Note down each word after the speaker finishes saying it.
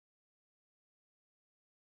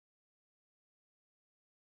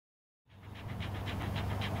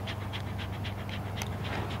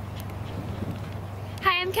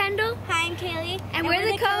I'm Kendall. Hi, I'm Kailee. And we're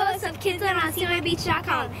the co-hosts of KidZone on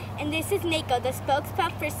SeeMyBeach.com. And this is Mako, the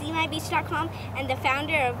spokespup for SeeMyBeach.com and the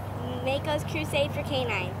founder of Mako's Crusade for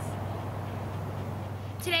Canines.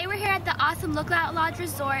 Today we're here at the awesome Lookout Lodge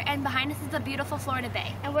Resort, and behind us is the beautiful Florida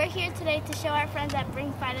Bay. And we're here today to show our friends at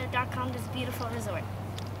BringFido.com this beautiful resort.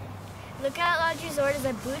 Lookout Lodge Resort is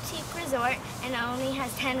a boutique resort and it only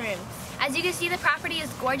has 10 rooms. As you can see, the property is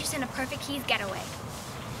gorgeous and a perfect Keys getaway.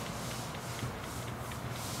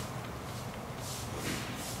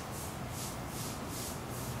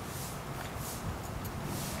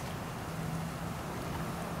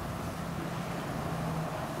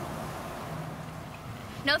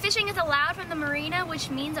 No fishing is allowed from the marina, which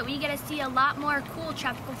means that we get to see a lot more cool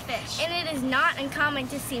tropical fish. And it is not uncommon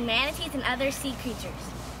to see manatees and other sea creatures.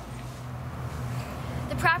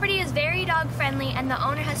 The property is very dog friendly and the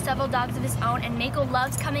owner has several dogs of his own, and Mako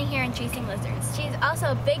loves coming here and chasing lizards. She's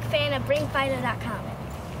also a big fan of BringFido.com.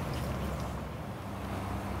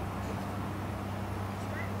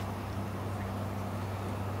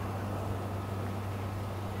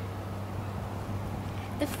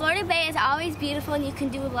 The Florida Bay is always beautiful and you can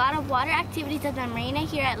do a lot of water activities at the marina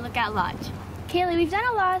here at Lookout Lodge. Kaylee, we've done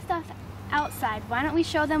a lot of stuff outside. Why don't we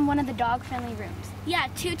show them one of the dog-friendly rooms? Yeah,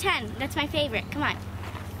 210. That's my favorite. Come on.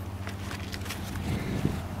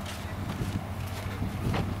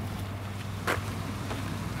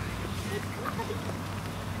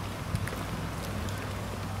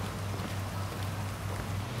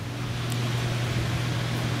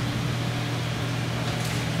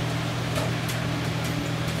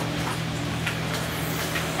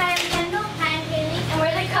 Hi, I'm Kendall. Hi, I'm Kailee. And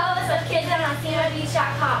we're the co-hosts of KidZone on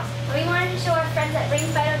SeeMyBeach.com. And we wanted to show our friends at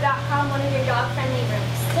BringFido.com one of your dog-friendly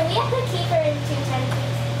rooms. Can we have the key for 210,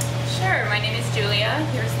 please? Sure, my name is Julia.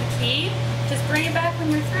 Here's the key. Just bring it back when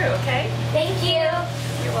we're through, okay? Thank you.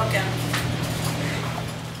 You're welcome.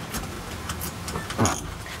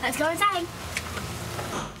 Let's go inside.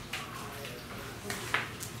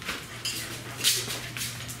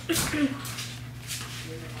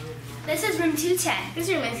 This is room 210. This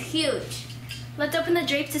room is huge. Let's open the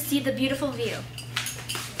drapes to see the beautiful view.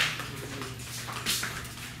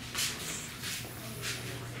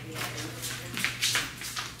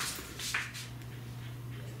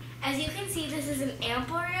 As you can see, this is an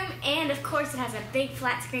ample room, and of course it has a big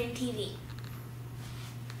flat screen TV.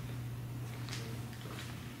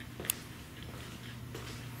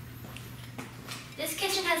 This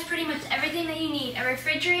kitchen has pretty much everything that you need. A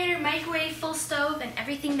refrigerator, microwave, full stove, and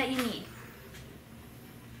everything that you need.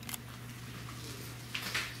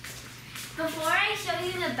 Before I show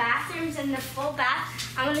you the bathrooms and the full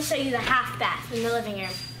bath, I'm going to show you the half bath in the living room.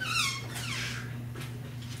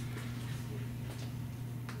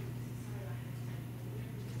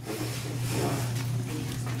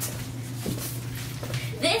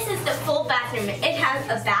 This is the full bathroom. It has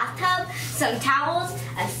a bathtub, some towels,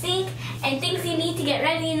 a sink, and things you need to get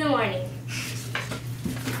ready in the morning.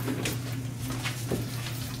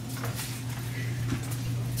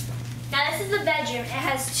 Now this is the bedroom. It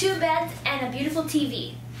has 2 beds and a beautiful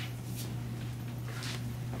TV.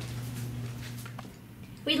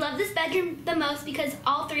 We love this bedroom the most because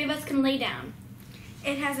all 3 of us can lay down.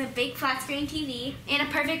 It has a big flat screen TV, And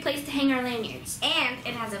a perfect place to hang our lanyards. and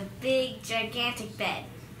it has a big, gigantic bed.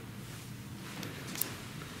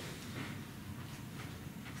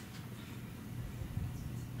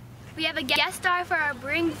 We have a guest star for our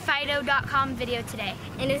BringFido.com video today.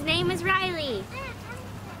 And his name is Riley.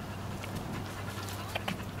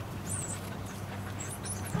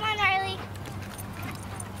 Come on, Riley.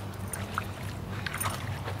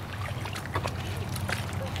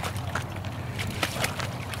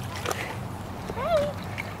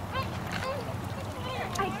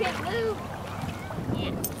 I can't move. You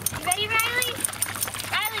ready, Riley?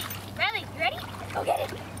 Riley, you ready? Go get it.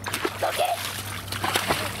 Go get it.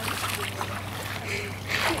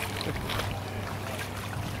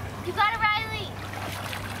 You got it, Riley.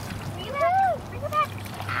 Bring it back. Bring it back.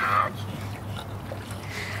 Ouch.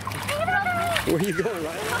 Bring it back. Where are you going,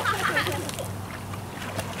 Riley?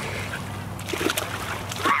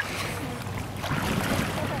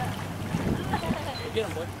 Get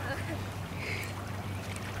him, boy.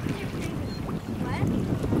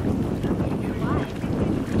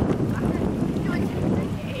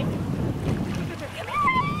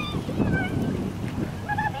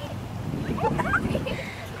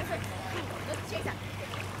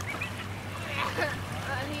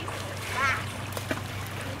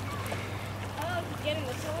 Getting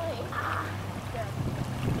the toy.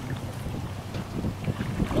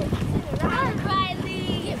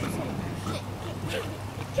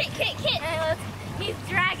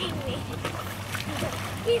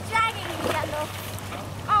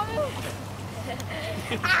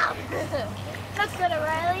 Ow! That's good,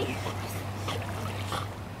 Riley.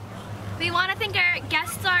 We want to thank our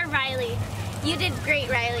guest star, Riley. You did great,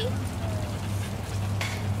 Riley.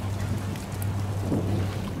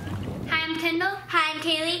 Hi, I'm Kendall. Hi, I'm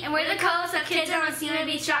Kailee. And we're the co-hosts of KidZone on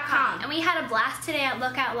SeeMyBeach.com. And we had a blast today at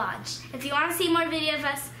Lookout Lodge. If you want to see more videos of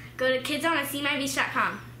us, go to KidZone on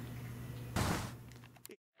SeeMyBeach.com.